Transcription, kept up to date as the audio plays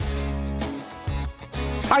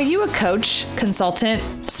Are you a coach,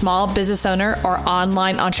 consultant, small business owner, or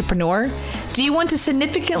online entrepreneur? Do you want to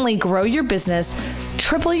significantly grow your business,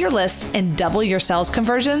 triple your list, and double your sales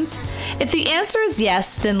conversions? If the answer is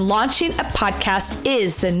yes, then launching a podcast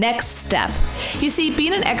is the next step. You see,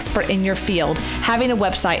 being an expert in your field, having a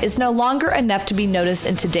website is no longer enough to be noticed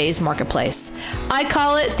in today's marketplace. I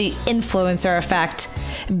call it the influencer effect.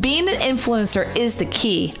 Being an influencer is the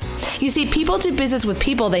key. You see, people do business with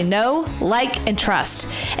people they know, like, and trust.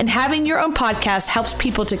 And having your own podcast helps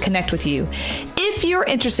people to connect with you. If you're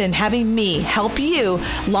interested in having me help you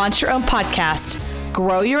launch your own podcast,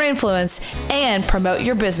 grow your influence, and promote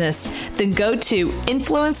your business, then go to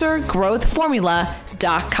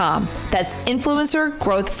influencergrowthformula.com. That's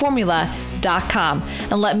influencergrowthformula.com.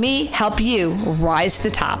 And let me help you rise to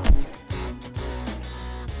the top.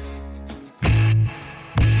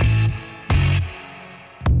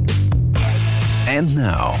 And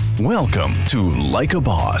now, welcome to Like a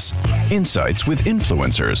Boss, insights with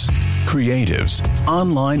influencers, creatives,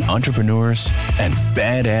 online entrepreneurs, and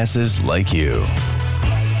badasses like you.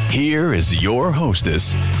 Here is your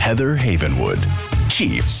hostess, Heather Havenwood,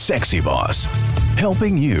 Chief Sexy Boss,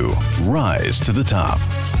 helping you rise to the top.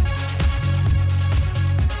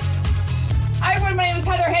 Hi, everyone. My name is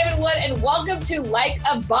Heather Havenwood, and welcome to Like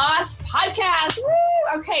a Boss podcast.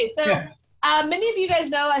 Woo! Okay, so many of you guys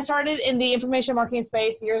know I started in the information marketing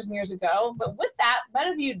space years and years ago. But with that,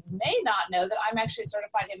 many of you may not know that I'm actually a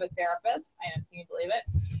certified hypnotherapist. I don't think you believe it.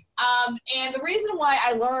 And the reason why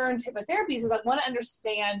I learned hypnotherapy is I want to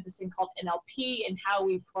understand this thing called NLP and how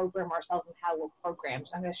we program ourselves and how we're programmed.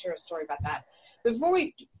 So I'm going to share a story about that. But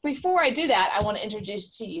before I do that, I want to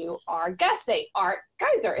introduce to you our guest today, Art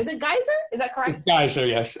Giser. Is it Giser? Is that correct? Giser,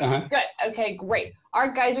 yes. Uh-huh. Good. Okay, great.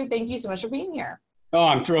 Art Giser, thank you so much for being here. Oh,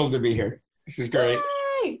 I'm thrilled to be here. This is great.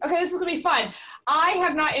 Yay! Okay, this is going to be fun. I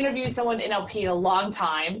have not interviewed someone in NLP in a long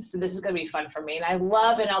time, so this is going to be fun for me. And I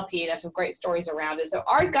love NLP and I have some great stories around it. So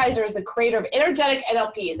Art Giser is the creator of Energetic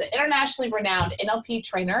NLP. He's an internationally renowned NLP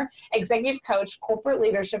trainer, executive coach, corporate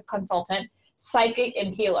leadership consultant, psychic,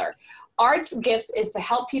 and healer. Art's gifts is to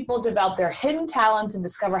help people develop their hidden talents and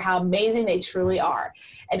discover how amazing they truly are.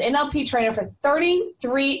 An NLP trainer for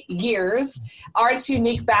 33 years, Art's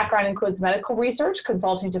unique background includes medical research,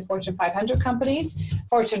 consulting to Fortune 500 companies,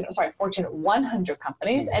 Fortune 100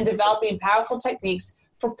 companies, and developing powerful techniques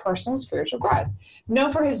for personal and spiritual growth.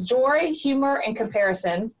 Known for his joy, humor, and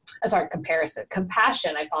compassion, I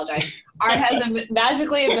apologize. Art has a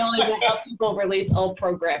magically ability to help people release old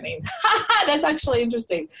programming. That's actually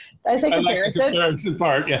interesting. Did I say comparison? I like the comparison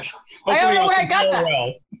part, yes. I don't know where I got that.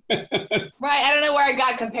 Well. Right, I don't know where I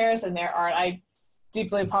got comparison there, Art. I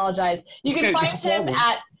deeply apologize. You can find him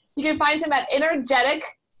at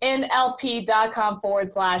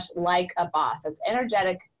energeticnlp.com/like-a-boss. That's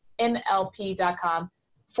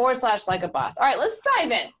energeticnlp.com/like-a-boss. All right, let's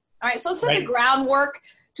dive in. All right, so let's set the groundwork,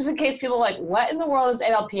 just in case people are like, what in the world is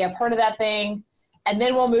NLP? I've heard of that thing. And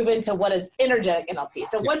then we'll move into what is energetic NLP.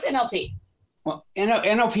 So what's NLP? Well,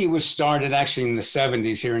 NLP was started actually in the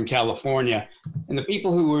 70s here in California. And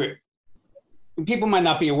people might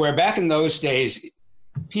not be aware, back in those days,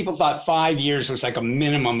 people thought 5 years was like a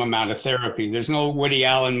minimum amount of therapy. There's no Woody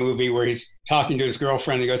Allen movie where he's talking to his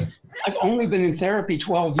girlfriend. He goes, I've only been in therapy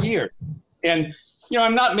 12 years. And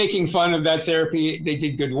I'm not making fun of that therapy. They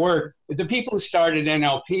did good work. But the people who started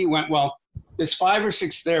NLP went, well, there's 5 or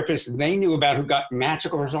 6 therapists they knew about who got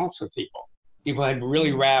magical results with people. People had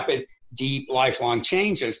really rapid, deep, lifelong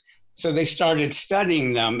changes. So they started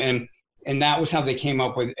studying them. And that was how they came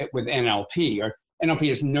up with NLP. Or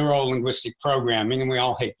NLP is neuro-linguistic programming, and we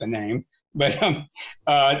all hate the name. But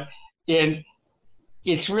and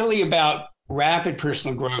it's really about rapid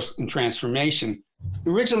personal growth and transformation.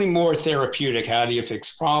 Originally more therapeutic, how do you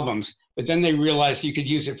fix problems? But then they realized you could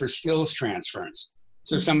use it for skills transference.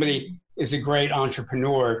 So somebody is a great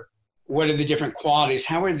entrepreneur. What are the different qualities?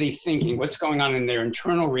 How are they thinking? What's going on in their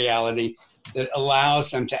internal reality that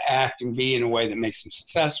allows them to act and be in a way that makes them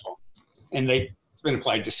successful? And it's been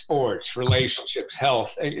applied to sports, relationships,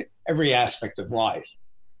 health, every aspect of life.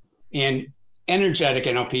 And energetic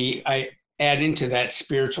NLP, I add into that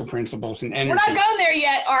spiritual principles and energy. We're not going there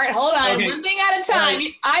yet, Art. Hold on. Okay. One thing at a time.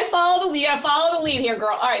 Right. I follow the lead. I follow the lead here,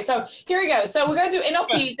 girl. All right, so here we go. So we're going to do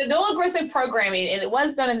NLP, the neuro-linguistic programming, and it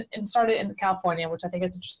was done and started in California, which I think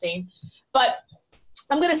is interesting. But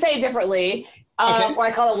I'm going to say it differently, what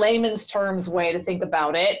I call a layman's terms way to think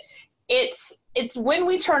about it. It's when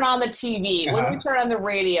we turn on the TV, when we turn on the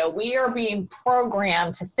radio, we are being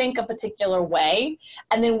programmed to think a particular way,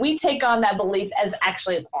 and then we take on that belief as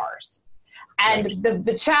actually as ours. And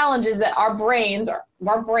the challenge is that our brains,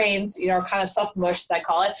 you know, are kind of self-mush, as I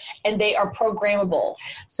call it, and they are programmable.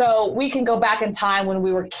 So we can go back in time when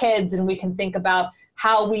we were kids and we can think about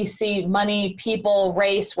how we see money, people,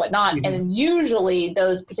 race, whatnot. Mm-hmm. And usually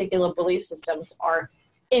those particular belief systems are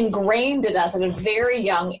ingrained in us at a very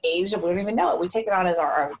young age that we don't even know it. We take it on as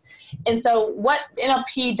our own. And so what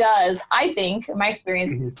NLP does, I think, in my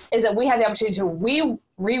experience, is that we have the opportunity to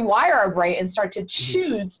rewire our brain and start to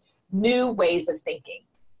choose new ways of thinking,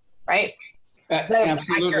 right?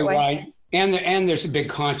 Absolutely right. And there's a big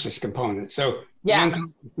conscious component. So the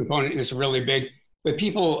unconscious component is really big, but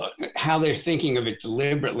people, how they're thinking of it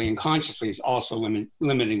deliberately and consciously is also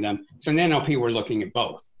limiting them. So in NLP, we're looking at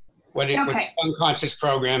both. What's unconscious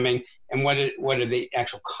programming and what are the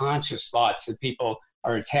actual conscious thoughts that people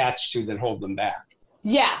are attached to that hold them back?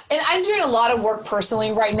 Yeah. And I'm doing a lot of work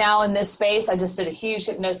personally right now in this space. I just did a huge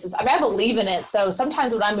hypnosis. I mean, I believe in it. So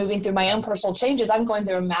sometimes when I'm moving through my own personal changes, I'm going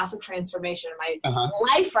through a massive transformation in my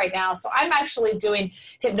life right now. So I'm actually doing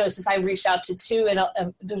hypnosis. I reached out to two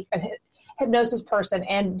a hypnosis person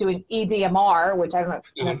and doing EDMR, which I don't know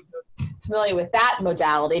if you're familiar with that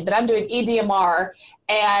modality, but I'm doing EDMR,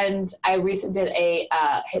 and I recently did a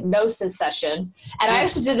hypnosis session, and I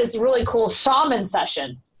actually did this really cool shaman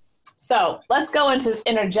session. So let's go into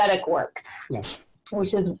energetic work,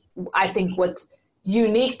 which is, I think, what's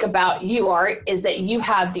unique about you, Art, is that you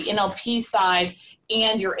have the NLP side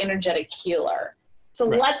and your energetic healer. So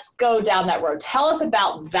let's go down that road. Tell us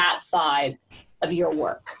about that side of your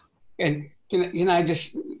work. And can I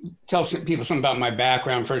just tell some people something about my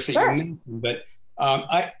background first? Sure. But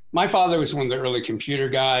my father was one of the early computer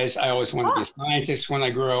guys. I always wanted to be a scientist when I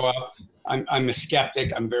grew up. I'm a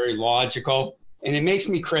skeptic. I'm very logical. And it makes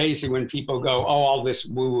me crazy when people go, all this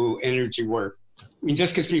woo-woo energy work. I mean,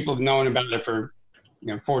 just because people have known about it for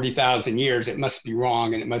 40,000 years, it must be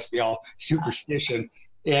wrong and it must be all superstition.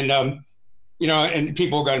 And, and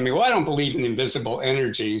people go to me, well, I don't believe in invisible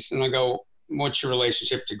energies. And I go, what's your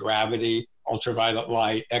relationship to gravity, ultraviolet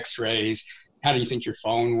light, X-rays? How do you think your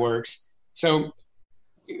phone works? So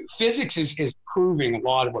physics is proving a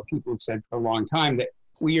lot of what people have said for a long time, that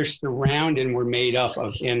we are surrounded and we're made up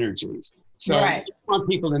of energies. So I want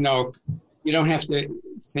people to know you don't have to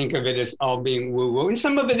think of it as all being woo-woo. And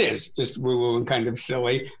some of it is just woo-woo and kind of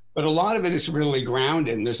silly, but a lot of it is really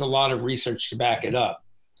grounded. And there's a lot of research to back it up.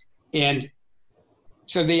 And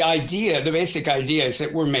so the basic idea is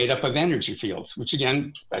that we're made up of energy fields, which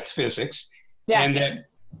again, that's physics. Yeah. And that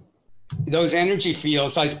those energy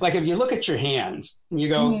fields, like if you look at your hands and you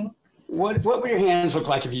go, what would your hands look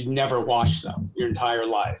like if you'd never washed them your entire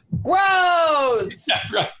life? Gross! Yeah,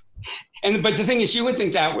 right. But the thing is, you would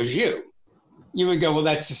think that was you. You would go, well,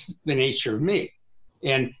 that's just the nature of me.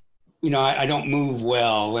 And, I don't move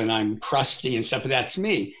well and I'm crusty and stuff, but that's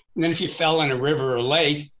me. And then if you fell in a river or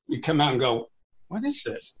lake, you'd come out and go, what is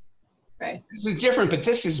this? Right. This is different, but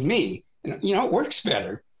this is me. And, it works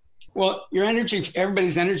better. Well,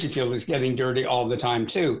 everybody's energy field is getting dirty all the time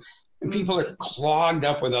too. And people are clogged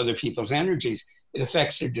up with other people's energies. It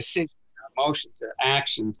affects their decisions, their emotions, their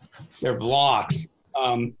actions, their blocks.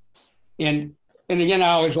 And again, I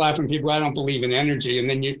always laugh when people, I don't believe in energy. And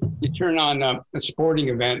then you turn on a sporting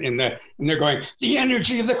event and they're going, the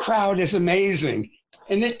energy of the crowd is amazing.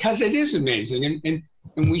 And because it is amazing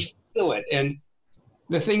and we feel it. And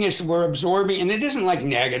the thing is, we're absorbing, and it isn't like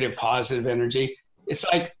negative, positive energy. It's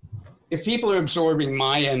like, if people are absorbing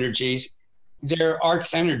my energies, they're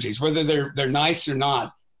Art's energies, whether they're nice or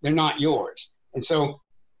not, they're not yours. And so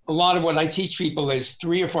a lot of what I teach people is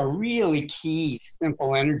 3 or 4 really key,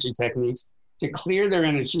 simple energy techniques to clear their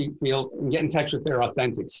energy field and get in touch with their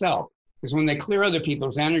authentic self. Because when they clear other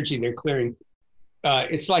people's energy, they're clearing,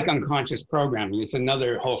 it's like unconscious programming. It's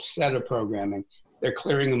another whole set of programming. They're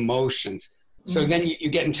clearing emotions. So then you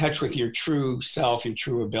get in touch with your true self, your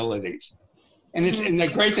true abilities. And and the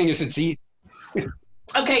great thing is it's easy.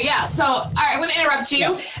 Okay, yeah. So, all right, I'm going to interrupt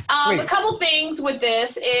you. A couple things with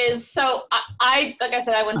this is, so I like I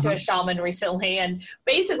said, I went to a shaman recently, and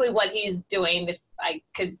basically what he's doing, if I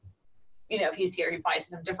could, if he's here, he probably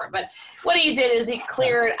says something different, but what he did is he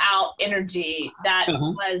cleared out energy that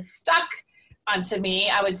was stuck onto me,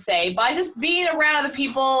 I would say, by just being around other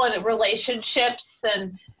people and relationships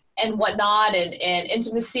and whatnot and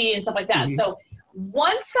intimacy and stuff like that. So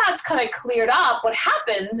once that's kind of cleared up, what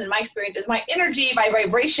happens in my experience is my energy, my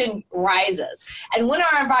vibration rises. And when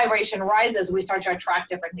our vibration rises, we start to attract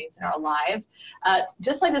different things in our life.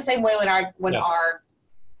 Just like the same way when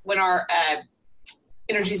our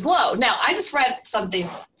energy's low. Now, I just read something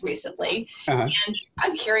recently, and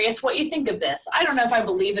I'm curious what you think of this. I don't know if I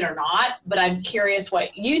believe it or not, but I'm curious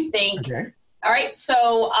what you think All right.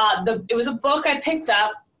 So it was a book I picked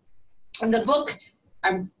up, and the book,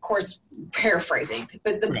 I'm of course paraphrasing,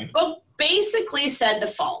 but the book basically said the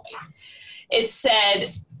following. It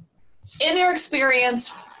said, in their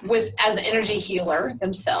experience as an energy healer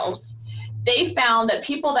themselves, they found that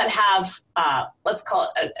people that have, let's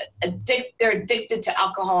call it, they're addicted to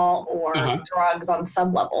alcohol or drugs on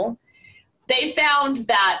some level, they found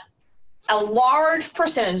that a large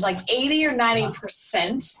percentage, like 80 or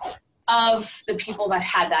 90% of the people that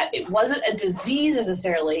had that, it wasn't a disease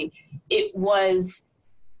necessarily, it was,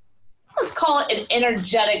 let's call it an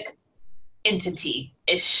energetic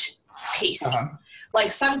entity-ish piece. Like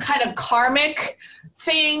some kind of karmic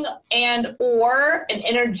thing and or an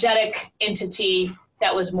energetic entity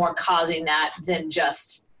that was more causing that than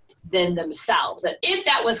themselves. And if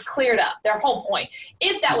that was cleared up, their whole point,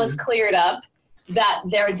 if that was cleared up, that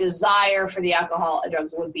their desire for the alcohol and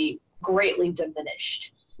drugs would be greatly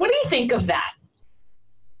diminished. What do you think of that?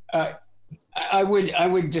 I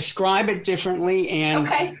would describe it differently, and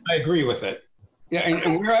I agree with it. Yeah,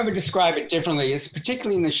 and where I would describe it differently is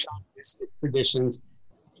particularly in the shamanistic traditions.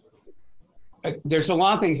 There's a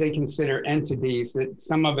lot of things they consider entities that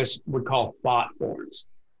some of us would call thought forms.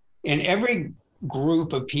 And every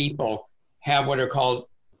group of people have what are called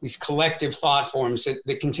these collective thought forms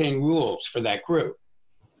that contain rules for that group.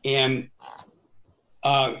 And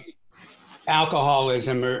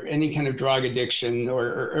alcoholism or any kind of drug addiction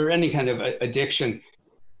or any kind of addiction,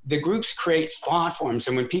 the groups create thought forms.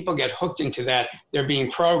 And when people get hooked into that, they're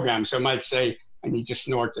being programmed. So it might say, I need to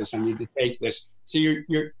snort this, I need to take this. So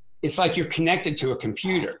it's like you're connected to a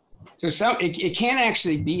computer. So it can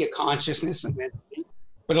actually be a consciousness,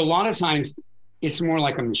 but a lot of times it's more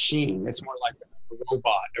like a machine. It's more like a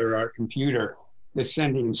robot or a computer that's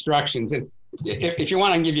sending instructions. And if you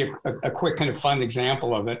want, I can give you a quick kind of fun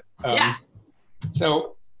example of it.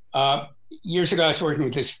 So years ago, I was working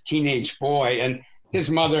with this teenage boy, and his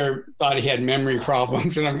mother thought he had memory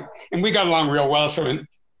problems, and we got along real well. So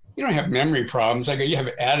you don't have memory problems. I go, you have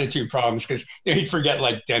attitude problems, because he'd forget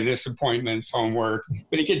like dentist appointments, homework,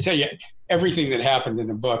 but he could tell you everything that happened in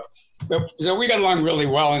the book. So we got along really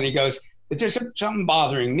well, and he goes, but there's something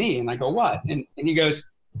bothering me. And I go, what? And he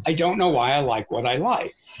goes, I don't know why I like what I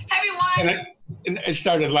like. Have you won? And I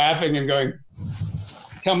started laughing and going,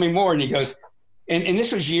 tell me more. And he goes, and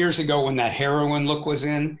this was years ago when that heroin look was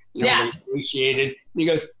in, emaciated. And he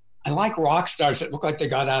goes, I like rock stars that look like they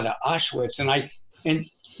got out of Auschwitz.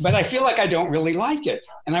 But I feel like I don't really like it.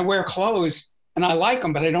 And I wear clothes and I like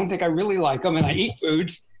them, but I don't think I really like them. And I eat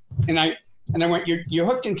foods. And I went, you're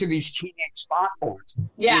hooked into these teenage thought forms.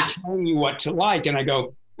 Yeah. They're telling you what to like. And I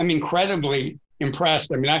go, I'm incredibly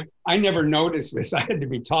impressed. I mean, I never noticed this. I had to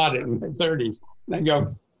be taught it in my 30s. And I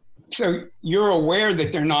go, so you're aware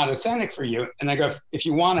that they're not authentic for you. And I go, if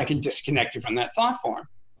you want, I can disconnect you from that thought form.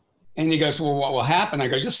 And he goes, well, what will happen? I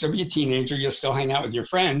go, you'll still be a teenager. You'll still hang out with your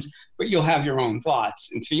friends, but you'll have your own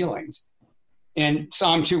thoughts and feelings. And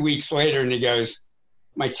saw him 2 weeks later, and he goes,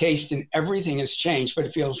 my taste in everything has changed, but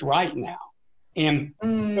it feels right now. And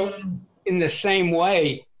so in the same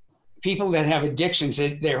way, people that have addictions,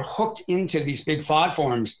 they're hooked into these big thought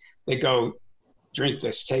forms. They go, drink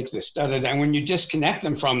this, take this, da-da-da. And when you disconnect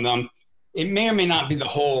them from them, it may or may not be the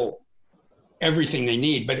whole everything they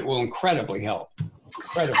need, but it will incredibly help.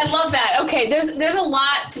 I love that. Okay, there's a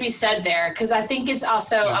lot to be said there, because I think it's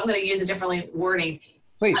also, I'm going to use a different wording.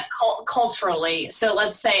 Please. Culturally. So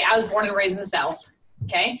let's say I was born and raised in the South,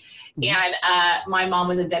 okay? And my mom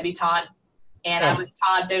was a debutante, and I was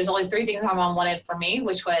taught there's only 3 things my mom wanted for me,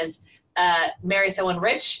 which was marry someone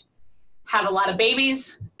rich, have a lot of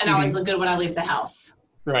babies, and always look good when I leave the house.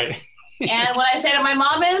 Right. And what I say to my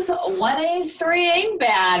mom is, 1 ain't 3 ain't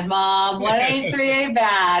bad, Mom. 1 ain't 3 ain't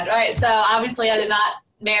bad. Right. So obviously I did not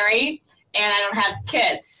marry, and I don't have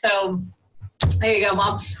kids. So there you go,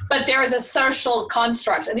 Mom. But there is a social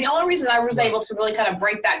construct. And the only reason I was able to really kind of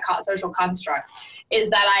break that social construct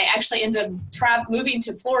is that I actually ended up moving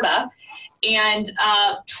to Florida and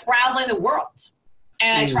traveling the world.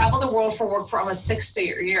 And I traveled the world for work for almost 6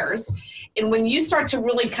 years. And when you start to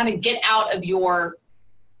really kind of get out of your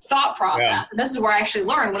thought process, and this is where I actually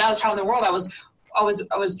learned when I was traveling the world, I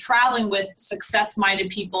was traveling with success-minded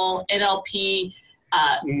people, NLP,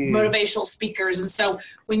 motivational speakers. And so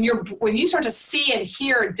when you start to see and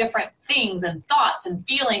hear different things and thoughts and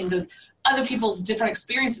feelings of other people's different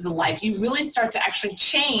experiences of life, you really start to actually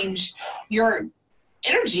change your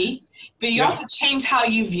energy, but you also change how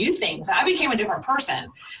you view things. I became a different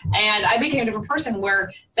person, and I became a different person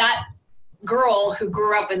where that girl who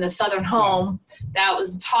grew up in the Southern home that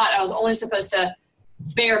was taught I was only supposed to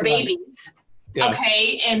bear babies.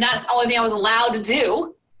 Okay. And that's the only thing I was allowed to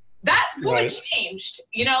do. that would have Right. changed,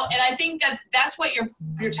 you know, and I think that that's what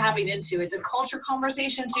you're tapping into is a culture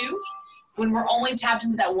conversation too. When we're only tapped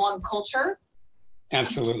into that one culture,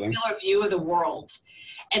 Absolutely. particular view of the world.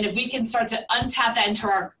 And if we can start to untap that into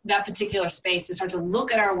that particular space and start to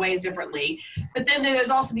look at our ways differently, but then there's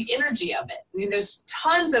also the energy of it. I mean, there's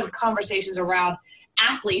tons of conversations around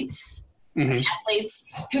athletes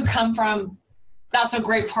who come from not so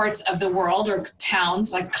great parts of the world or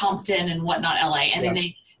towns like Compton and whatnot, LA, and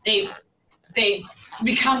then they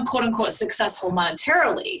become quote unquote successful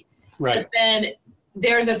monetarily. Right. But then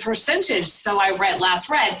there's a percentage, so I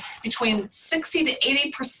read between 60 to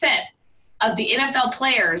 80% of the NFL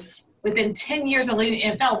players within 10 years of leaving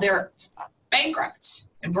the NFL, they're bankrupt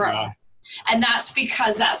and broke. Wow. And that's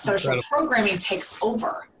because that social Incredible. programming takes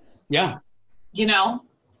over. Yeah. You know,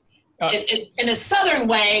 in a southern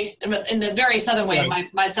way, in a very southern way,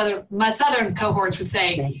 Right. my southern cohorts would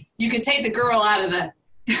say, you can take the girl out of the,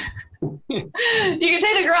 you can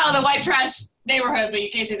take the girl out of the white trash neighborhood, but you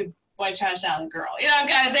can't take the white trash out of the girl. You know,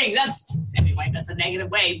 kind of thing. That's a negative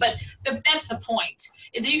way, but that's the point.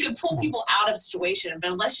 Is that you can pull people out of situation, but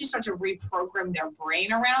unless you start to reprogram their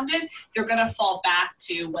brain around it, they're going to fall back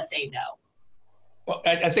to what they know. Well,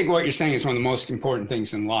 I think what you're saying is one of the most important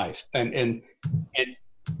things in life, and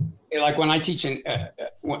like when I teach an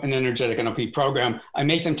energetic NLP program, I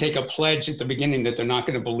make them take a pledge at the beginning that they're not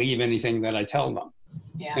going to believe anything that I tell them.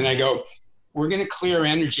 Yeah. And I go, we're going to clear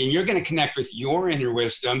energy, and you're going to connect with your inner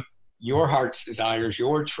wisdom, your heart's desires,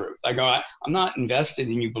 your truth. I go, I'm not invested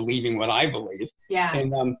in you believing what I believe. Yeah.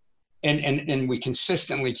 And we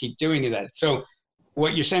consistently keep doing that. So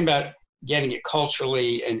what you're saying about getting it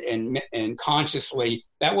culturally and consciously,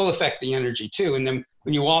 that will affect the energy too. And then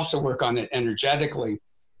when you also work on it energetically,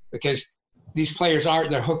 because these players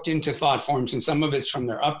they're hooked into thought forms, and some of it's from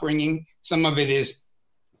their upbringing. Some of it is,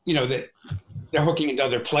 you know, that they're hooking into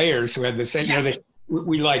other players who have the same, you know,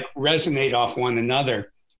 we like resonate off one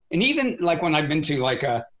another. And even like when I've been to like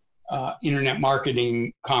a internet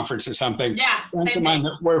marketing conference or something, friends of mine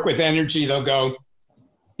that work with energy, they'll go,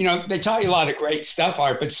 you know, they taught you a lot of great stuff,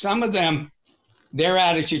 Art, but some of them, their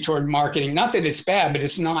attitude toward marketing, not that it's bad, but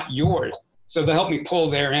it's not yours. So they'll help me pull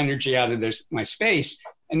their energy out of my space.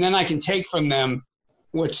 And then I can take from them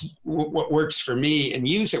what works for me and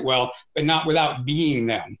use it well, but not without being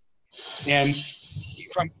them. And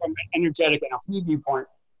from an energetic NLP viewpoint,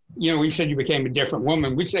 you know, we said you became a different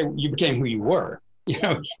woman. We'd say you became who you were. You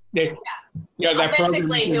know, that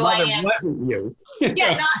authentically who I am. Wasn't you.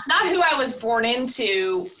 Yeah, not who I was born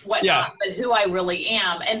into, but who I really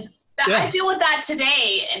am. And I deal with that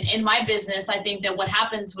today in my business. I think that what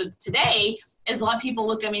happens with today is a lot of people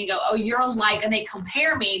look at me and go, oh, you're like, and they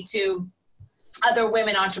compare me to other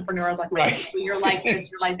women entrepreneurs like, you're like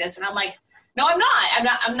this, you're like this. And I'm like, no, I'm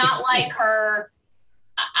not. I'm not like her.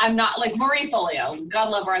 I'm not like Marie Folio. God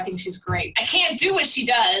love her. I think she's great. I can't do what she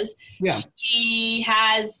does. Yeah.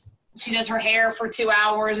 She does her hair for 2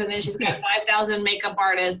 hours, and then she's got 5,000 makeup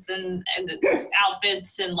artists and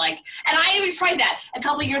outfits and I even tried that a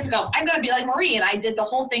couple of years ago. I'm going to be like Marie. And I did the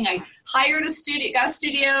whole thing. I hired got a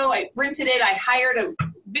studio. I rented it. I hired a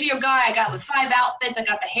video guy. I got with 5 outfits. I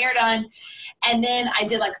got the hair done. And then I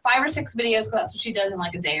did 5 or 6 videos, because that's what she does in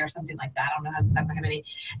a day or something like that. I don't know how many.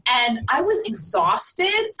 And I was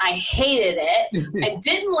exhausted. I hated it. I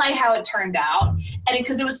didn't like how it turned out. And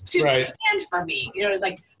because it was too canned for me. You know, it was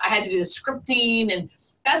I had to do the scripting, and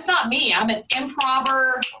that's not me. I'm an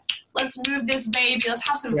improver. Let's move this baby. Let's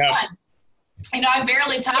have some fun. You know, I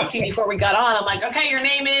barely talked to you before we got on. I'm like, okay, your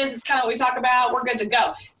name is, it's kind of what we talk about. We're good to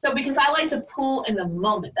go. So because I like to pull in the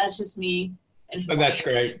moment. That's just me. And that's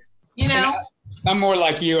great. You know? I'm more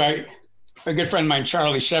like you. A good friend of mine,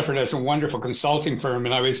 Charlie Shepard, has a wonderful consulting firm,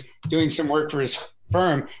 and I was doing some work for his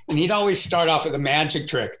firm, and he'd always start off with a magic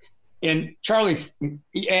trick. And Charlie's, and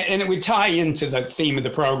it would tie into the theme of the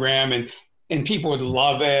program, and people would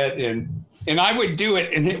love it, and I would do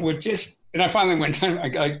it, and it would just, and I finally went down,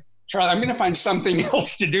 like, Charlie, I'm going to find something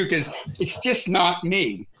else to do, because it's just not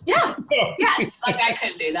me. Yeah. Yeah. It's I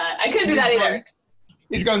couldn't do that. I couldn't do that either.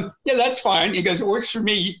 He's going, yeah, that's fine. He goes, it works for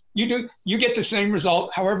me. You get the same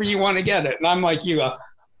result however you want to get it. And I'm like you,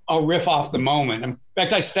 I'll riff off the moment. In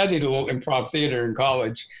fact, I studied a little improv theater in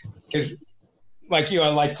college, because like you, I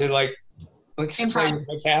like to let's play with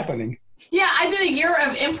what's happening. Yeah, I did a year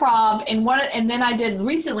of improv, and then I did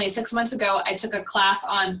recently, 6 months ago, I took a class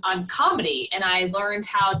on comedy, and I learned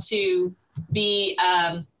how to get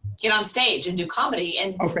on stage and do comedy.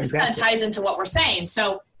 And this kind of ties into what we're saying.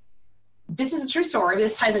 So this is a true story.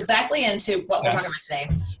 This ties exactly into what we're talking about today.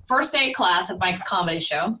 First day of class of my comedy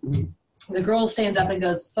show, the girl stands up and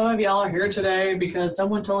goes, some of y'all are here today because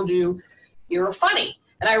someone told you you were funny.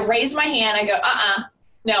 And I raised my hand. I go,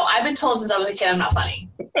 no, I've been told since I was a kid I'm not funny.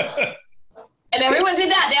 And everyone did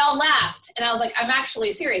that. They all laughed. And I was like, I'm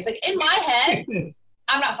actually serious. Like, in my head,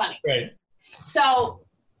 I'm not funny. Right. So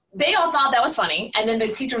they all thought that was funny. And then the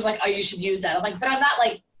teacher was like, oh, you should use that. I'm like, but I'm not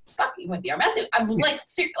like fucking with you. I'm like,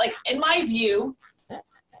 like in my view,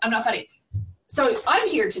 I'm not funny. So I'm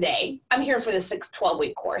here today. I'm here for the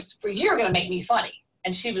 12-week course. You're going to make me funny.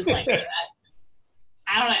 And she was like,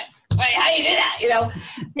 I don't know. Wait, how do you do that? You know,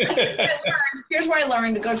 here's where I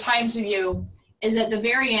learned to go time to you is at the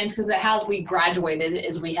very end, because how we graduated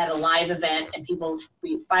is we had a live event and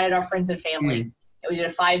we invited our friends and family. And we did a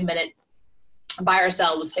 5-minute by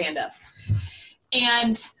ourselves stand up.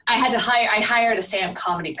 And I hired a stand-up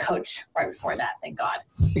comedy coach right before that, thank God.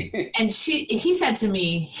 And he said to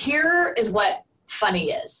me, here is what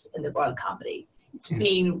funny is in the world of comedy. It's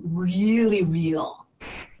being really real.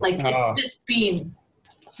 Like, it's just being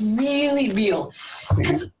really real.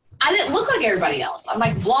 Because I didn't look like everybody else. I'm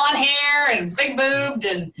like blonde hair and big boobed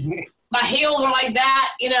and my heels are like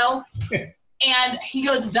that, you know? And he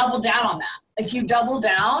goes, double down on that. Like, you double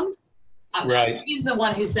down on right. That. He's the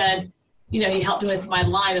one who said, you know, he helped me with my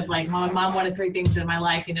line of like, my mom wanted 3 things in my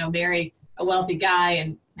life, you know, marry a wealthy guy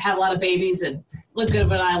and have a lot of babies and look good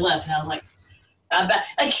when I left. And I was like,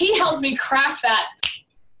 like, he helped me craft that.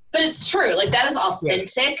 But it's true. Like, that is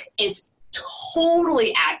authentic. Yes. It's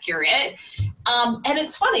totally accurate. And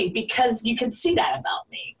it's funny because you can see that about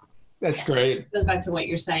me. That's great. It goes back to what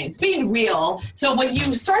you're saying. It's being real. So when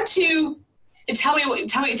you start to tell me what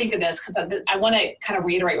you think of this, because I want to kind of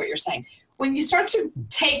reiterate what you're saying. When you start to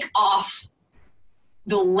take off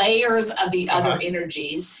the layers of the other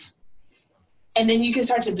energies, and then you can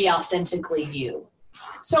start to be authentically you.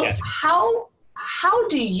 So yes. How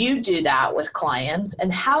do you do that with clients,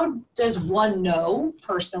 and how does one know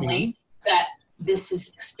personally that this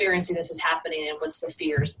is happening, and what's the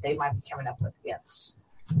fears they might be coming up with against?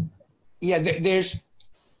 Yeah, there's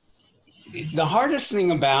the hardest thing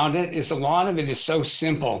about it is a lot of it is so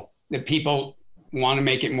simple that people want to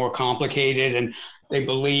make it more complicated, and they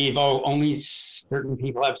believe, only certain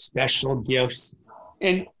people have special gifts.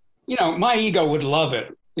 And, you know, my ego would love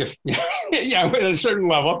it if, at a certain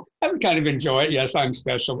level, I would kind of enjoy it. Yes, I'm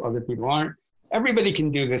special. Other people aren't. Everybody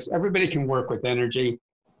can do this. Everybody can work with energy.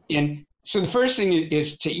 And so the first thing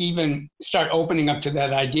is to even start opening up to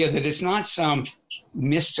that idea that it's not some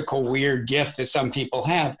mystical, weird gift that some people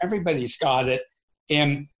have. Everybody's got it.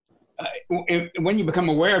 And when you become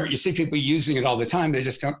aware of it, you see people using it all the time.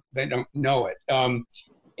 They don't know it.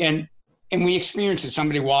 And we experience it.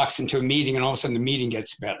 Somebody walks into a meeting and all of a sudden the meeting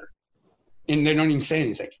gets better. And they don't even say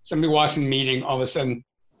anything. Somebody walks in the meeting, all of a sudden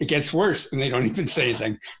it gets worse and they don't even say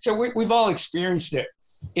anything. So we've all experienced it.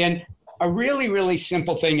 And a really, really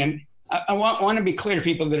simple thing, and I want to be clear to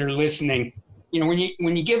people that are listening, you know,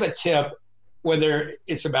 when you give a tip, whether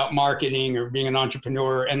it's about marketing or being an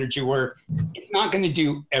entrepreneur or energy work, it's not going to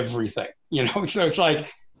do everything, you know? So it's like,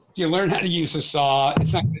 if you learn how to use a saw,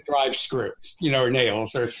 it's not going to drive screws, you know, or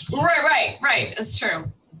nails or. Right. That's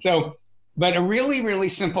true. So, but a really, really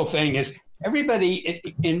simple thing is everybody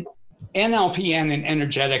in NLP and in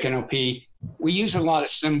energetic NLP, we use a lot of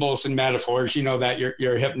symbols and metaphors, you know, that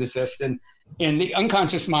you're a hypnotist, and the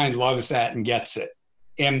unconscious mind loves that and gets it.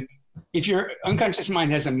 And if your unconscious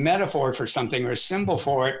mind has a metaphor for something or a symbol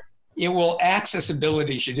for it, it will access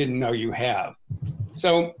abilities you didn't know you have.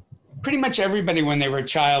 So pretty much everybody, when they were a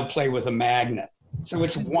child, played with a magnet. So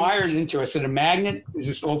it's wired into us that a magnet is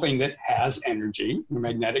this little thing that has energy,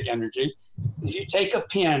 magnetic energy. If you take a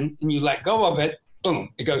pin and you let go of it, boom,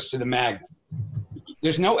 it goes to the magnet.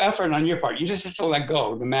 There's no effort on your part. You just have to let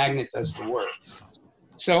go. The magnet does the work.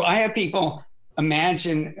 So I have people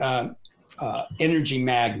imagine energy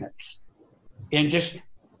magnets. And just,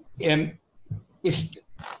 if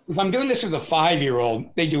I'm doing this with a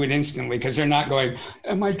 5-year-old, they do it instantly because they're not going,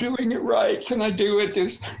 am I doing it right? Can I do it?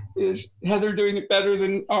 Is Heather doing it better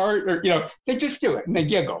than Art? Or, you know, they just do it and they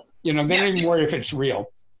giggle. You know, they don't even worry if it's real.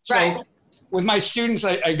 So with my students,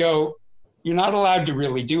 I go, you're not allowed to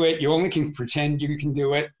really do it. You only can pretend you can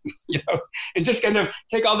do it, you know, and just kind of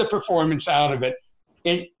take all the performance out of it.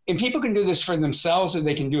 And people can do this for themselves, or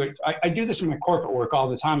they can do it. I do this in my corporate work all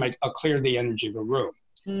the time. I'll clear the energy of a room.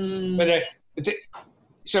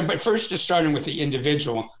 But first, just starting with the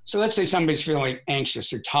individual. So let's say somebody's feeling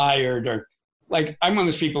anxious or tired, or like I'm one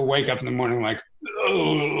of those people who wake up in the morning like,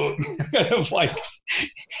 oh, kind of like,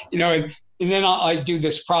 you know, and then I do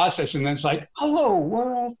this process, and then it's like, hello,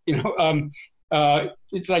 world, you know.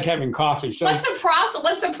 It's like having coffee. So what's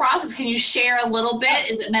the process? Can you share a little bit?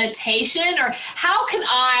 Is it meditation, or how can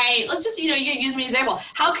I, let's just, you know, you use me as an example.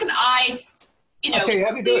 How can I, you know,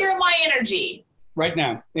 clear my energy? right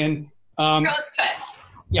now. And That's good.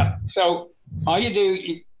 yeah, so all you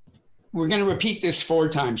do, we're going to repeat this 4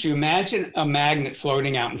 times. You imagine a magnet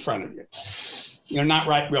floating out in front of you. You're not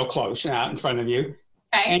right real close, out in front of you.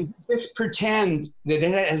 Okay. And just pretend that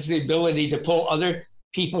it has the ability to pull other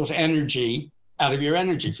people's energy out of your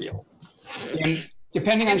energy field. And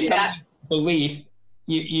depending on some belief,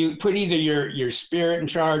 you put either your spirit in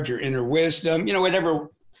charge, your inner wisdom, whatever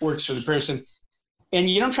works for the person. And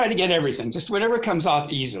you don't try to get everything, just whatever comes off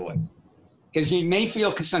easily. Because you may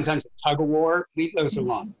feel sometimes a tug of war, leave those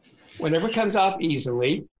alone. Whatever comes off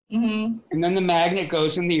easily, and then the magnet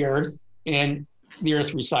goes in the earth, and the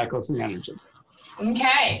earth recycles the energy.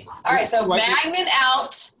 Okay. All right. So magnet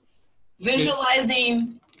out,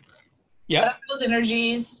 visualizing those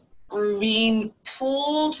energies being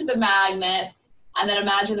pulled to the magnet, and then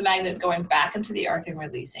imagine the magnet going back into the earth and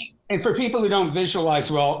releasing. And for people who don't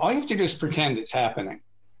visualize well, all you have to do is pretend it's happening.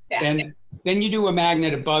 Yeah. And then you do a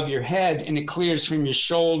magnet above your head, and it clears from your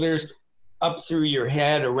shoulders up through your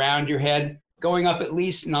head, around your head, going up at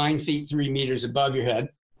least 9 feet, 3 meters above your head.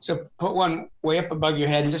 So put one way up above your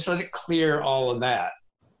head and just let it clear all of that.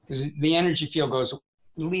 Because the energy field goes at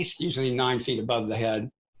least usually 9 feet above the head,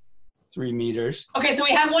 3 meters. Okay, so we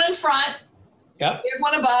have one in front. Yep. We have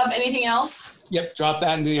one above. Anything else? Yep, drop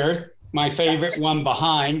that into the earth. My favorite one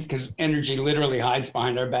behind, because energy literally hides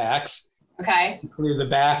behind our backs. Okay. Clear the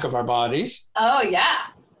back of our bodies. Oh, yeah.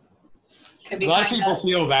 A lot of people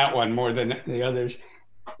feel that one more than the others.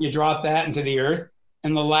 You drop that into the earth.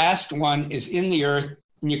 And the last one is in the earth,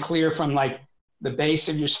 and you clear from like the base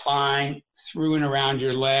of your spine through and around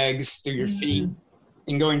your legs, through your feet,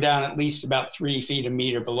 and going down at least about 3 feet, a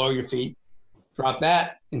meter below your feet. Drop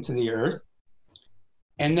that into the earth.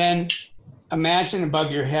 And then imagine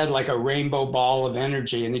above your head like a rainbow ball of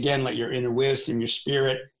energy. And again, let your inner wisdom, your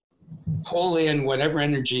spirit, pull in whatever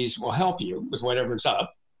energies will help you with whatever's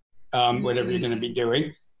up. Whatever you're going to be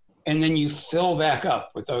doing. And then you fill back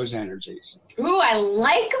up with those energies. Ooh, I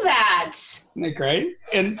like that. Isn't that great?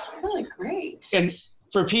 And really great. And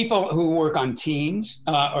for people who work on teams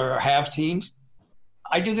or have teams,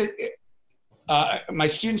 I do that. My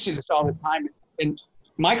students do this all the time. And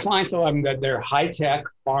my clients, a lot of them, they're high-tech,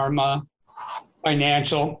 pharma,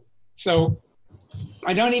 financial. So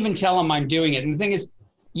I don't even tell them I'm doing it. And the thing is,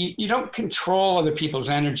 you don't control other people's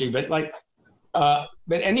energy, but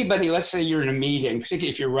but anybody, let's say you're in a meeting, particularly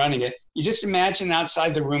if you're running it, you just imagine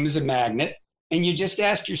outside the room is a magnet, and you just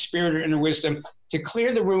ask your spirit or inner wisdom to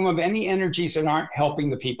clear the room of any energies that aren't helping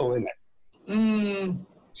the people in it.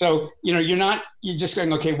 So, you're just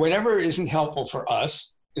going, okay, whatever isn't helpful for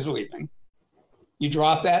us is leaving. You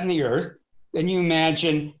drop that in the earth, then you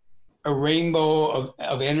imagine a rainbow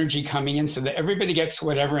of energy coming in so that everybody gets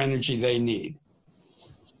whatever energy they need.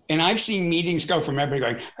 And I've seen meetings go from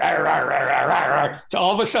everybody going, rah, rah, rah, rah, rah, rah, to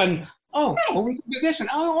all of a sudden, well, we can do this. And,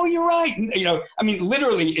 you're right. And,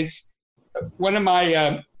 literally, it's one of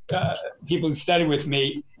my people who study with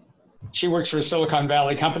me. She works for a Silicon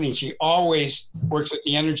Valley company. And she always works with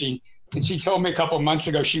the energy. And she told me a couple of months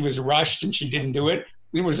ago she was rushed and she didn't do it.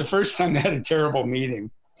 It was the first time they had a terrible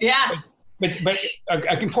meeting. Yeah. But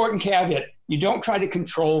an important caveat, you don't try to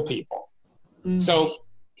control people. So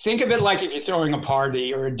think of it like if you're throwing a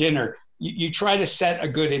party or a dinner, you try to set a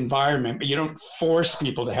good environment, but you don't force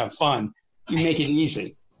people to have fun. You make it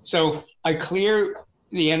easy. So I clear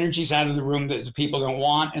the energies out of the room that the people don't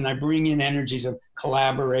want, and I bring in energies of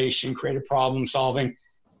collaboration, creative problem solving.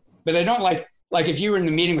 But I don't like if you were in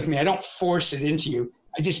the meeting with me, I don't force it into you.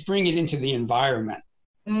 I just bring it into the environment.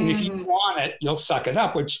 And if you want it, you'll suck it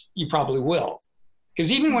up, which you probably will.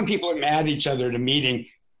 Because even when people are mad at each other at a meeting,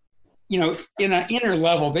 in an inner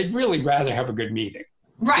level, they'd really rather have a good meeting.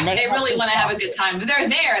 Right. They really want to have a good time. But they're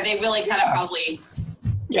there. They really kind of probably.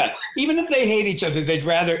 Yeah. Even if they hate each other, they'd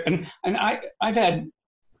rather. And I've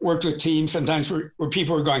worked with teams sometimes where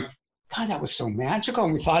people are going, God, that was so magical.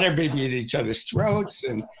 And we thought everybody be at each other's throats.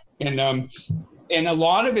 And a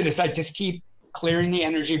lot of it is I just keep clearing the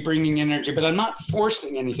energy, bringing energy, but I'm not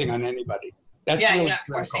forcing anything on anybody. That's really you're not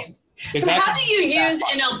forcing. So how do you use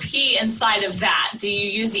NLP inside of that? Do you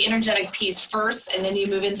use the energetic piece first and then you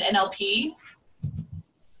move into NLP?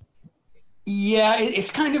 Yeah, it's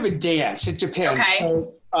kind of a dance. It depends. Okay.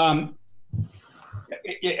 So,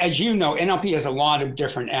 as you know, NLP has a lot of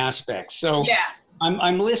different aspects. So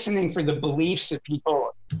I'm listening for the beliefs of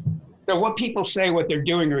people. So what people say, what they're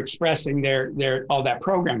doing or expressing, their all that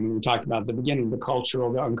programming we talked about at the beginning, the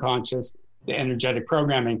cultural, the unconscious, the energetic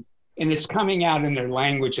programming. And it's coming out in their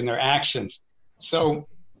language and their actions. So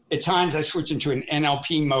at times I switch into an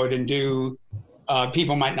NLP mode and do,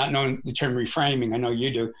 people might not know the term reframing. I know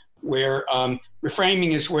you do, where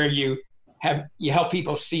reframing is where you you help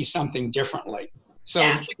people see something differently. So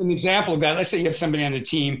Yeah. an example of that, let's say you have somebody on the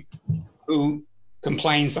team who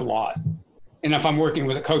complains a lot. And if I'm working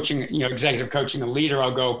with a coaching, executive coaching, a leader,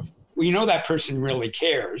 I'll go, well, that person really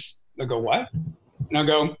cares. They'll go, what? And I'll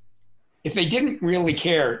go, if they didn't really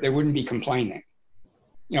care, they wouldn't be complaining.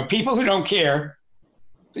 People who don't care,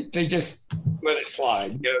 they just let it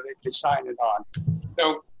slide. They sign it on.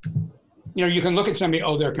 So, you can look at somebody,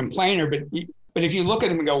 they're a complainer, but if you look at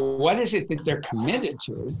them and go, what is it that they're committed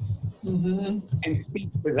to? Mm-hmm. And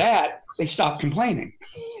speak to that, they stop complaining.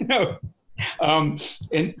 And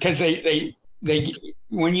because they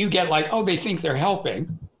when you get like, they think they're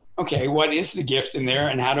helping. Okay, what is the gift in there,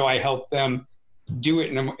 and how do I help them do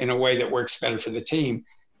it in a way that works better for the team?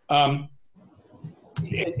 NLP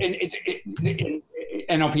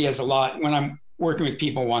has a lot. When I'm working with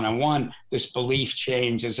people one-on-one, this belief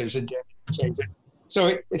changes, there's a changes.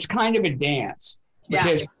 So it's kind of a dance.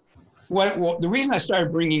 Because the reason I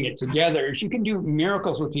started bringing it together is you can do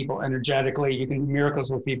miracles with people energetically, you can do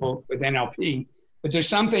miracles with people with NLP, but there's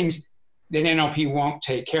some things that NLP won't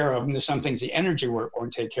take care of, and there's some things the energy work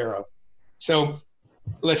won't take care of. So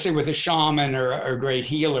let's say with a shaman or a great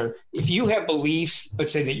healer, if you have beliefs,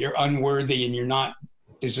 let's say that you're unworthy and you're not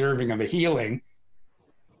deserving of a healing,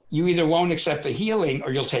 you either won't accept the healing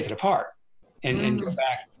or you'll take it apart and go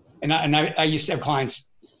back. And I used to have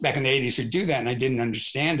clients back in the 80s who do that, and I didn't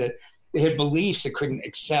understand it. They had beliefs that couldn't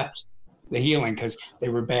accept the healing because they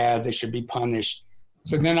were bad, they should be punished.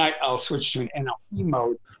 So then I'll switch to an NLP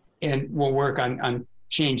mode, and we'll work on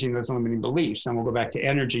changing those limiting beliefs, and we'll go back to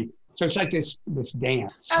energy. So it's like this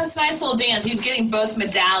dance. Oh, it's a nice little dance. You're getting both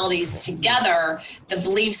modalities together, the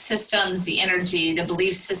belief systems, the energy, the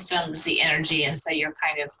belief systems, the energy. And so you're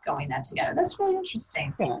kind of going that together. That's really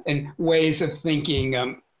interesting. Yeah, and ways of thinking.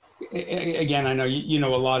 Again, I know you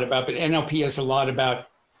know a lot about, but NLP is a lot about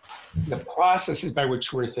the processes by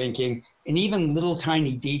which we're thinking, and even little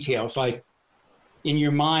tiny details like in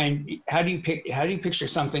your mind, how do you picture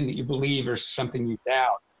something that you believe or something you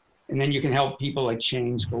doubt? And then you can help people like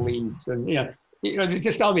change beliefs. And, there's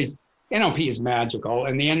just all these, NLP is magical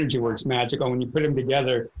and the energy work's magical. When you put them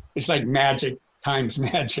together, it's like magic times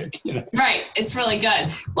magic, Right. It's really good.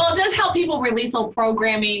 Well, it does help people release all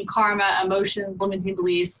programming, karma, emotions, limiting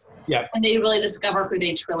beliefs. Yeah. And they really discover who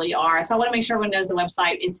they truly are. So I want to make sure everyone knows the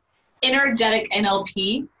website. It's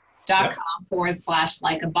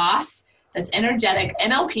energeticnlp.com/like-a-boss. That's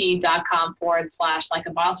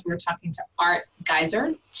energeticnlp.com/like-a-boss. We're talking to Art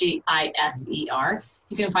Giser, Giser.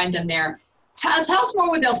 You can find them there. Tell us more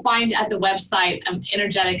what they'll find at the website,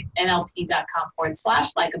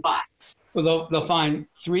 energeticnlp.com/like-a-boss. Well, they'll find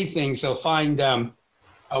three things. They'll find a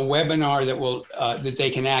webinar that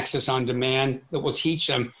they can access on demand that will teach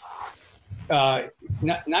them not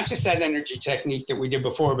just that energy technique that we did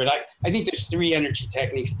before, but I think there's 3 energy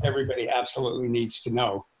techniques everybody absolutely needs to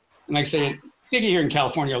know. And like I say, particularly here in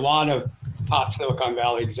California, a lot of top Silicon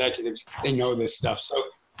Valley executives, they know this stuff. So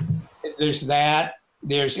there's that.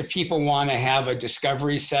 There's, if people want to have a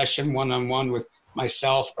discovery session one-on-one with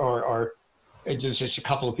myself or just a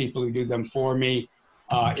couple of people who do them for me.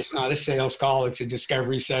 It's not a sales call. It's a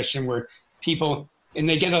discovery session where people, and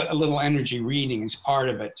they get a little energy reading as part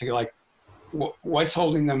of it to like, what's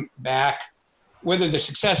holding them back, whether they're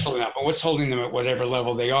successful or not, but what's holding them at whatever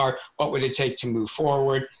level they are, what would it take to move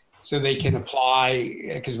forward so they can apply,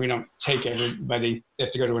 because we don't take everybody, they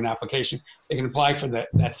have to go to an application. They can apply for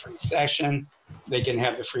that free session. They can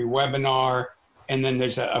have the free webinar. And then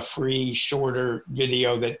there's a free shorter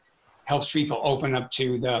video that helps people open up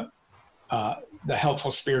to the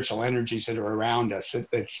helpful spiritual energies that are around us.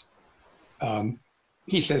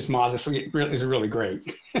 He says modestly, is really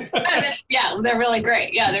great. Yeah, they're really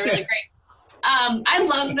great. Yeah, they're really great. I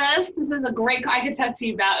love this. This is a great, I could talk to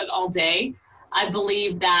you about it all day. I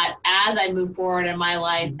believe that as I move forward in my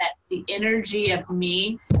life, that the energy of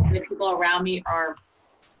me and the people around me are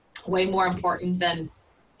way more important than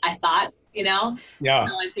I thought, Yeah. So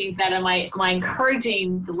I think that am I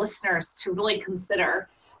encouraging the listeners to really consider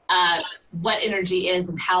what energy is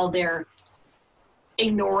and how they're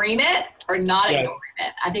ignoring it or not ignoring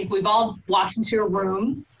it. I think we've all walked into a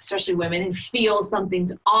room, especially women, and feel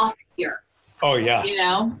something's off here. Oh, yeah.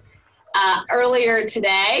 Earlier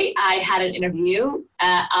today, I had an interview.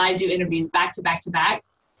 I do interviews back to back to back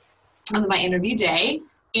on my interview day,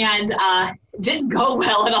 and didn't go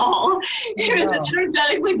well at all. It was an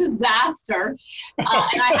energetically disaster. And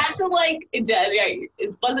I had to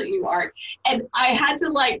it wasn't you, Art. And I had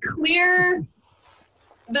to clear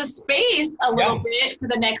the space a little bit for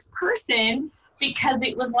the next person because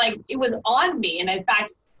it was on me. And in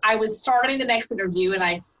fact, I was starting the next interview and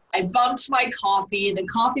I I bumped my coffee. The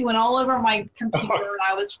coffee went all over my computer, and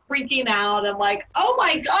I was freaking out. I'm like, oh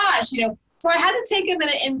my gosh, you know. So I had to take a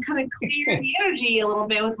minute and kind of clear the energy a little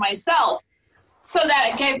bit with myself, so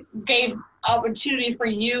that it gave opportunity for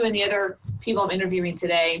you and the other people I'm interviewing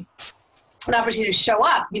today an opportunity to show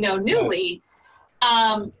up, you know, newly.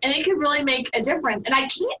 And it could really make a difference. And I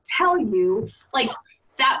can't tell you, like,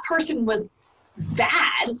 that person was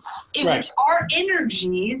bad. It was our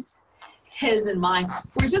energies, his and mine,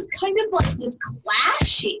 were just kind of like this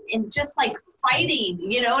clashing and just like fighting,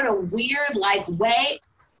 you know, in a weird like way.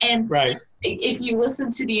 And if you listen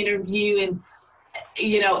to the interview and,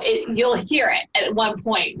 you know, you'll hear it at one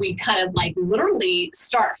point. We kind of like literally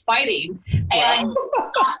start fighting, and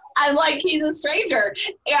I'm like, he's a stranger.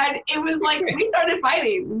 And it was like, we started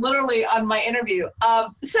fighting literally on my interview.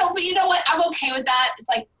 But you know what? I'm okay with that. It's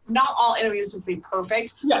like, not all interviews would be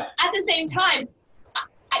perfect. Yeah. At the same time,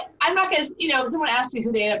 I'm not going to, you know, if someone asks me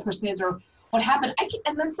who the other person is or what happened,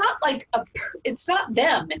 and that's not like it's not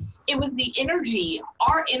them. It was the energy.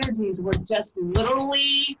 Our energies were just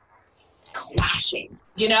literally clashing,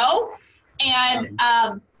 you know? And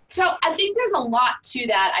so I think there's a lot to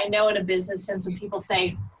that. I know in a business sense when people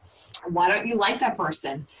say, why don't you like that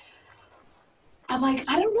person? I'm like,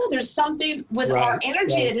 I don't know. There's something with our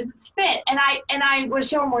energy that doesn't fit. And I was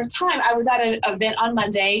showing more time. I was at an event on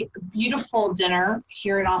Monday, a beautiful dinner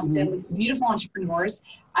here in Austin with beautiful entrepreneurs.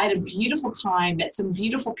 I had a beautiful time, met some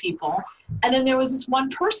beautiful people. And then there was this one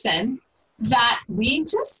person that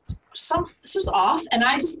this was off, and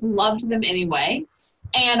I just loved them anyway.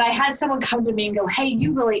 And I had someone come to me and go, hey,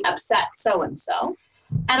 you really upset so-and-so.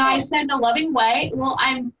 And I said in a loving way, well,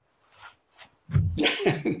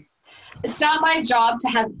 it's not my job to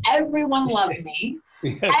have everyone love me.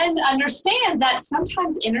 And understand that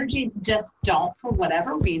sometimes energies just don't, for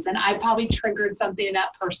whatever reason. I probably triggered something in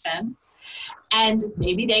that person, and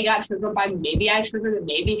maybe they got triggered by me. Maybe I triggered them.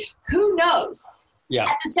 Maybe, who knows? Yeah.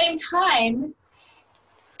 At the same time,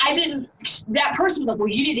 that person was like, well,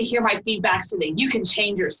 you need to hear my feedback so that you can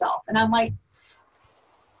change yourself. And I'm like,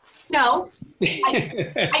 no,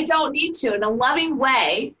 I don't need to. In a loving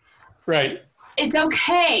way. Right. It's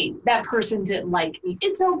okay that person didn't like me.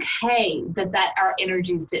 It's okay that our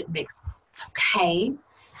energies didn't mix. It's okay.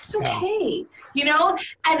 It's okay. You know?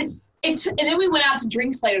 And then we went out to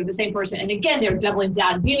drinks later with the same person. And again, they were doubling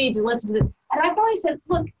down. You need to listen to this. And I finally said,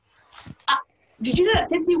 look, did you know that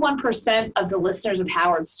 51% of the listeners of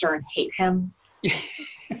Howard Stern hate him? Did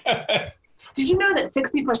you know that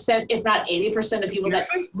 60%, if not 80% of people that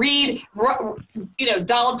read, you know,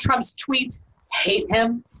 Donald Trump's tweets hate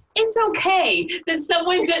him? It's okay that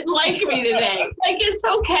someone didn't like me today. Like, it's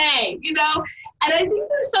okay, you know? And I think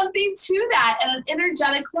there's something to that at an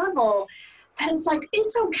energetic level. And it's like,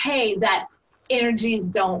 it's okay that energies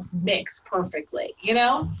don't mix perfectly, you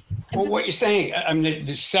know? Well, what you're saying, I mean,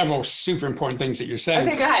 there's several super important things that you're saying.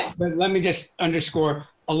 Okay, go ahead. But let me just underscore,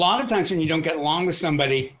 a lot of times when you don't get along with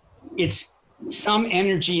somebody, it's some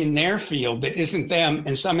energy in their field that isn't them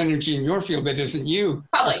and some energy in your field that isn't you.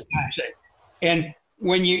 Probably. And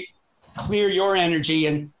when you clear your energy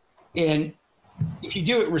and if you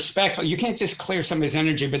do it respectfully, you can't just clear somebody's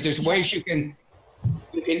energy, but there's ways you can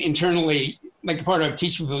internally, like part of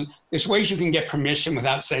teaching people, there's ways you can get permission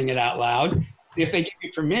without saying it out loud. If they give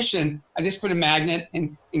you permission, I just put a magnet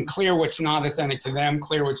and clear what's not authentic to them,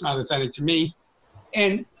 clear what's not authentic to me.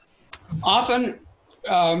 And often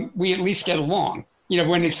we at least get along, you know,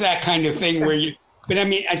 when it's that kind of thing where but I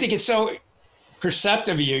mean, I think it's so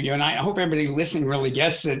perceptive of you, and I hope everybody listening really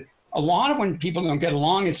gets it. A lot of when people don't get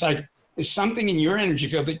along, it's like there's something in your energy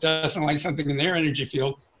field that doesn't like something in their energy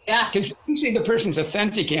field. Yeah. Because usually the person's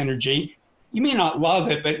authentic energy, you may not love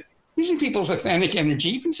it, but usually people's authentic energy,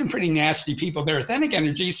 even some pretty nasty people, their authentic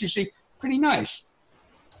energy is usually pretty nice.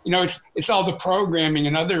 You know, it's all the programming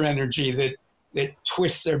and other energy that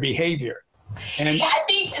twists their behavior. And yeah, I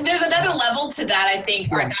think there's another level to that, I think,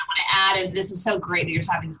 that I want to add, and this is so great that you're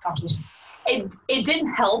having this conversation. It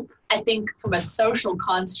didn't help, I think, from a social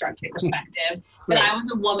construct perspective, that I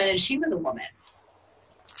was a woman and she was a woman.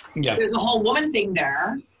 Yeah. There's a whole woman thing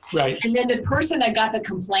there. Right. And then the person that got the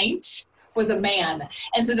complaint was a man.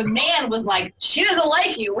 And so the man was like, she doesn't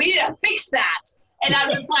like you. We need to fix that. And I'm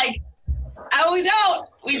just like, oh, we don't.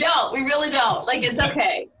 We really don't. Like, it's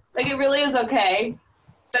okay. Like, it really is okay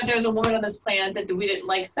that there's a woman on this planet that we didn't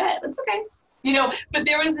like fit. That's okay. You know, but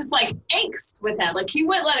there was this like angst with him. Like, he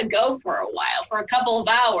wouldn't let it go for a while, for a couple of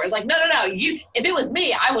hours. Like, no. If it was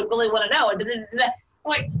me, I would really want to know. I'm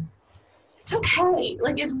like, it's okay.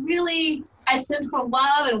 Like, it really, I send her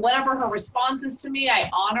love, and whatever her response is to me, I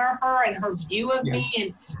honor her and her view of me.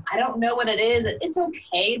 And I don't know what it is. It's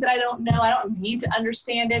okay that I don't know. I don't need to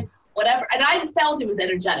understand it, whatever. And I felt it was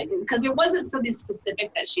energetic because there wasn't something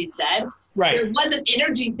specific that she said. Right. There was an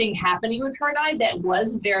energy thing happening with her and I that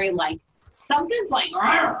was very like, something's like,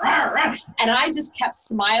 rah, rah, rah. And I just kept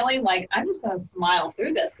smiling, like, I'm just going to smile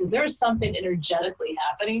through this because there's something energetically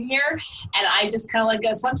happening here. And I just kind of like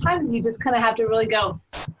go, sometimes you just kind of have to really go,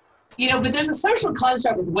 you know, but there's a social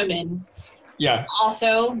construct with women. Yeah.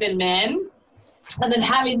 Also than men. And then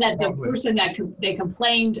having that the person that they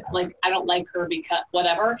complained, like, I don't like her because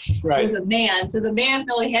whatever, right. was a man. So the man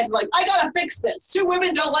felt he had to like, I got to fix this. Two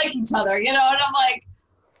women don't like each other, you know? And I'm like,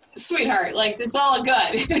 sweetheart, like, it's all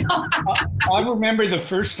good. You know? I remember the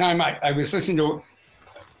first time I was listening to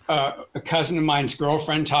a cousin of mine's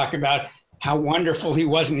girlfriend talk about how wonderful he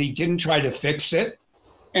was and he didn't try to fix it.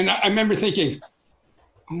 And I remember thinking,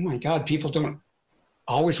 oh my God, people don't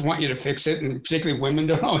always want you to fix it. And particularly women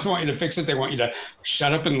don't always want you to fix it. They want you to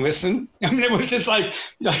shut up and listen. I mean, it was just like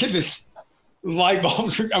this light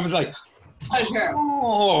bulb. I was like, so true.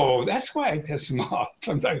 Oh, that's why I piss him off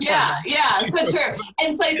sometimes. Yeah, so true.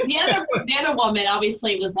 And so the other woman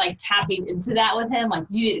obviously was like tapping into that with him, like,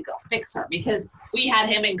 you need to go fix her because we had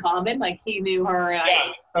him in common, like he knew her.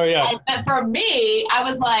 And but for me, I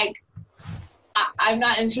was like, I'm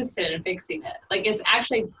not interested in fixing it. Like, it's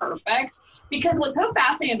actually perfect because what's so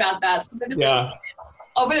fascinating about that specifically.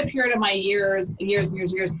 Over the period of my years,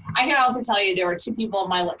 I can also tell you there were two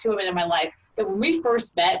women in my life that when we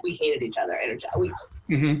first met, we hated each other. We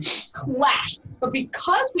clashed. But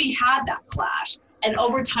because we had that clash, and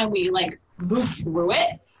over time we like moved through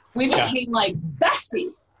it, we became like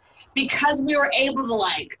besties because we were able to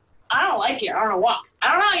like, I don't like you. I don't know what.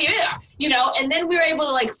 I don't know you either. You know, and then we were able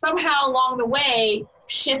to like somehow along the way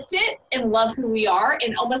shift it and love who we are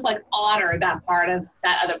and almost like honor that part of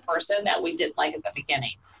that other person that we didn't like at the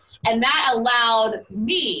beginning. And that allowed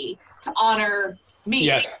me to honor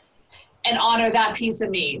me and honor that piece of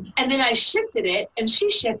me. And then I shifted it and she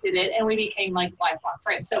shifted it and we became like lifelong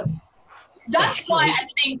friends. So that's why I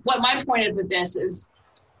think what my point is with this is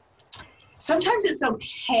sometimes it's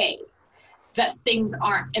okay that things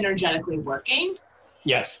aren't energetically working.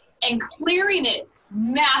 Yes. And clearing it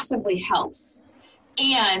massively helps.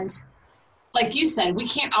 And like you said, we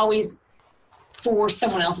can't always force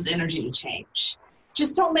someone else's energy to change.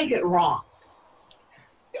 Just don't make it wrong.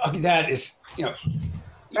 That is,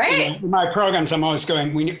 right? In my programs, I'm always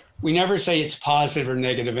going, we never say it's positive or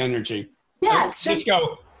negative energy. Yeah, it's just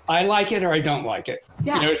go, I like it or I don't like it.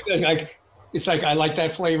 Yeah. It's like I like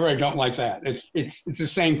that flavor, I don't like that. It's the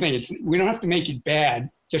same thing. We don't have to make it bad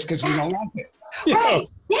just because we don't like it. Right.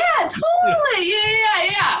 Yeah, totally.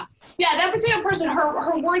 Yeah. Yeah, that particular person,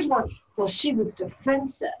 her words were, well, she was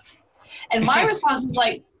defensive. And my response was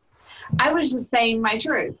like, I was just saying my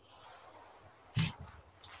truth.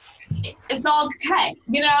 It's all okay,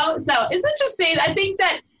 So it's interesting. I think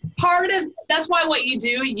that that's why what you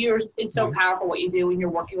do, it's so powerful what you do when you're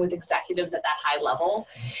working with executives at that high level.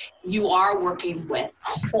 You are working with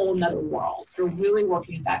a whole nother world. You're really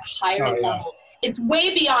working at that higher level. It's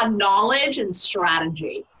way beyond knowledge and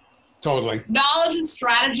strategy. Totally. Knowledge and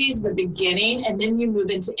strategy is the beginning, and then you move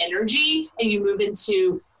into energy, and you move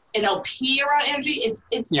into NLP around energy. It's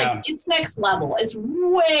next level. It's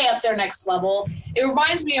way up there next level. It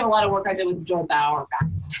reminds me of a lot of work I did with Joel Bauer back.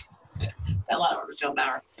 A lot of work with Joel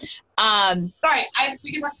Bauer. Sorry,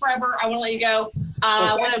 we can talk forever. I want to let you go.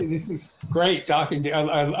 This is great talking to you.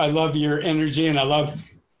 I love your energy, and I love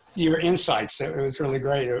your insights. It was really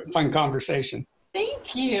great. A fun conversation.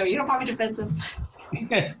 Thank you. You don't find me defensive.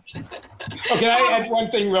 Okay, I add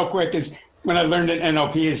one thing real quick is when I learned at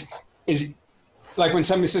NLP is like when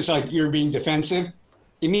somebody says like you're being defensive,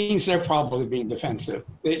 it means they're probably being defensive.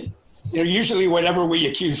 Usually whatever we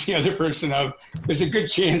accuse the other person of, there's a good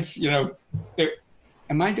chance,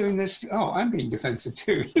 am I doing this? Oh, I'm being defensive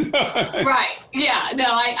too. Right. Yeah. No,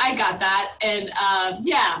 I got that. And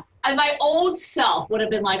and my old self would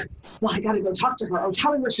have been like, well, I got to go talk to her or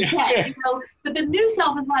tell me what she said, But the new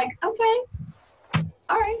self is like, okay,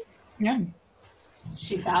 all right. Yeah.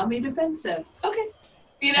 She found me defensive. Okay.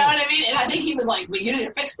 You know what I mean? And I think he was like, well, you need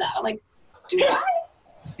to fix that. I'm like, do I?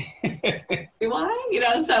 Do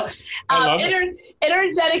I? So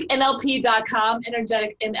energeticnlp.com,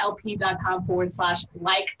 energeticnlp.com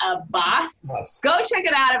 /like-a-boss. Yes. Go check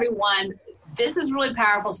it out, everyone. This is really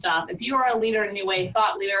powerful stuff. If you are a leader in any way,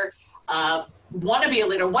 thought leader, want to be a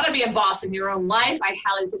leader, want to be a boss in your own life, I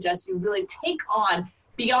highly suggest you really take on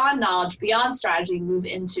beyond knowledge, beyond strategy, move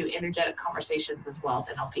into energetic conversations as well as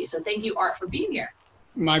NLP. So thank you, Art, for being here.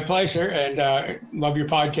 My pleasure, and love your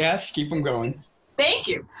podcast. Keep them going. Thank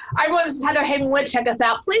you. Everyone, this is Heather Havenwood. Check us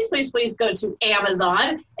out. Please, please, please go to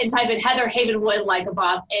Amazon and type in Heather Havenwood Like a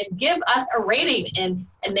Boss and give us a rating and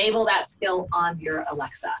enable that skill on your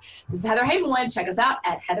Alexa. This is Heather Havenwood. Check us out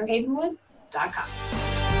at heatherhavenwood.com.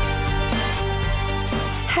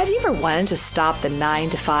 Have you ever wanted to stop the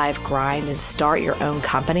 9-to-5 grind and start your own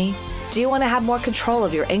company? Do you want to have more control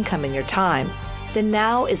of your income and your time? Then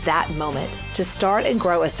now is that moment to start and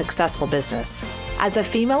grow a successful business. As a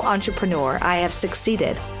female entrepreneur, I have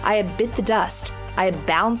succeeded. I have bit the dust. I have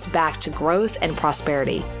bounced back to growth and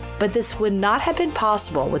prosperity. But this would not have been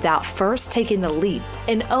possible without first taking the leap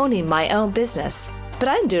and owning my own business. But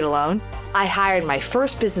I didn't do it alone. I hired my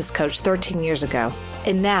first business coach 13 years ago.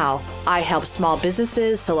 And now I help small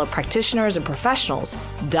businesses, solo practitioners, and professionals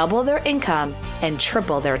double their income and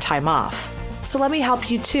triple their time off. So let me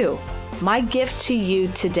help you too. My gift to you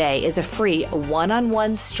today is a free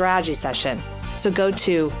one-on-one strategy session. So go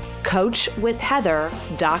to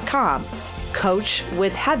coachwithheather.com,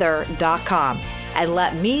 coachwithheather.com, and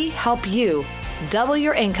let me help you double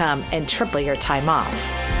your income and triple your time off.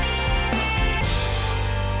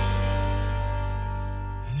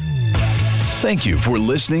 Thank you for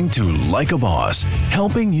listening to Like a Boss,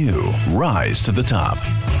 helping you rise to the top.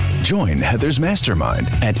 Join Heather's mastermind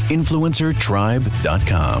at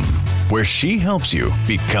influencertribe.com, where she helps you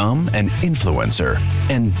become an influencer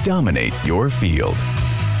and dominate your field.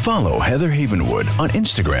 Follow Heather Havenwood on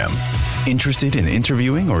Instagram. Interested in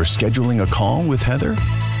interviewing or scheduling a call with Heather?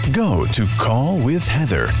 Go to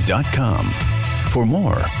callwithheather.com. For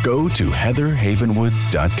more, go to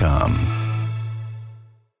heatherhavenwood.com.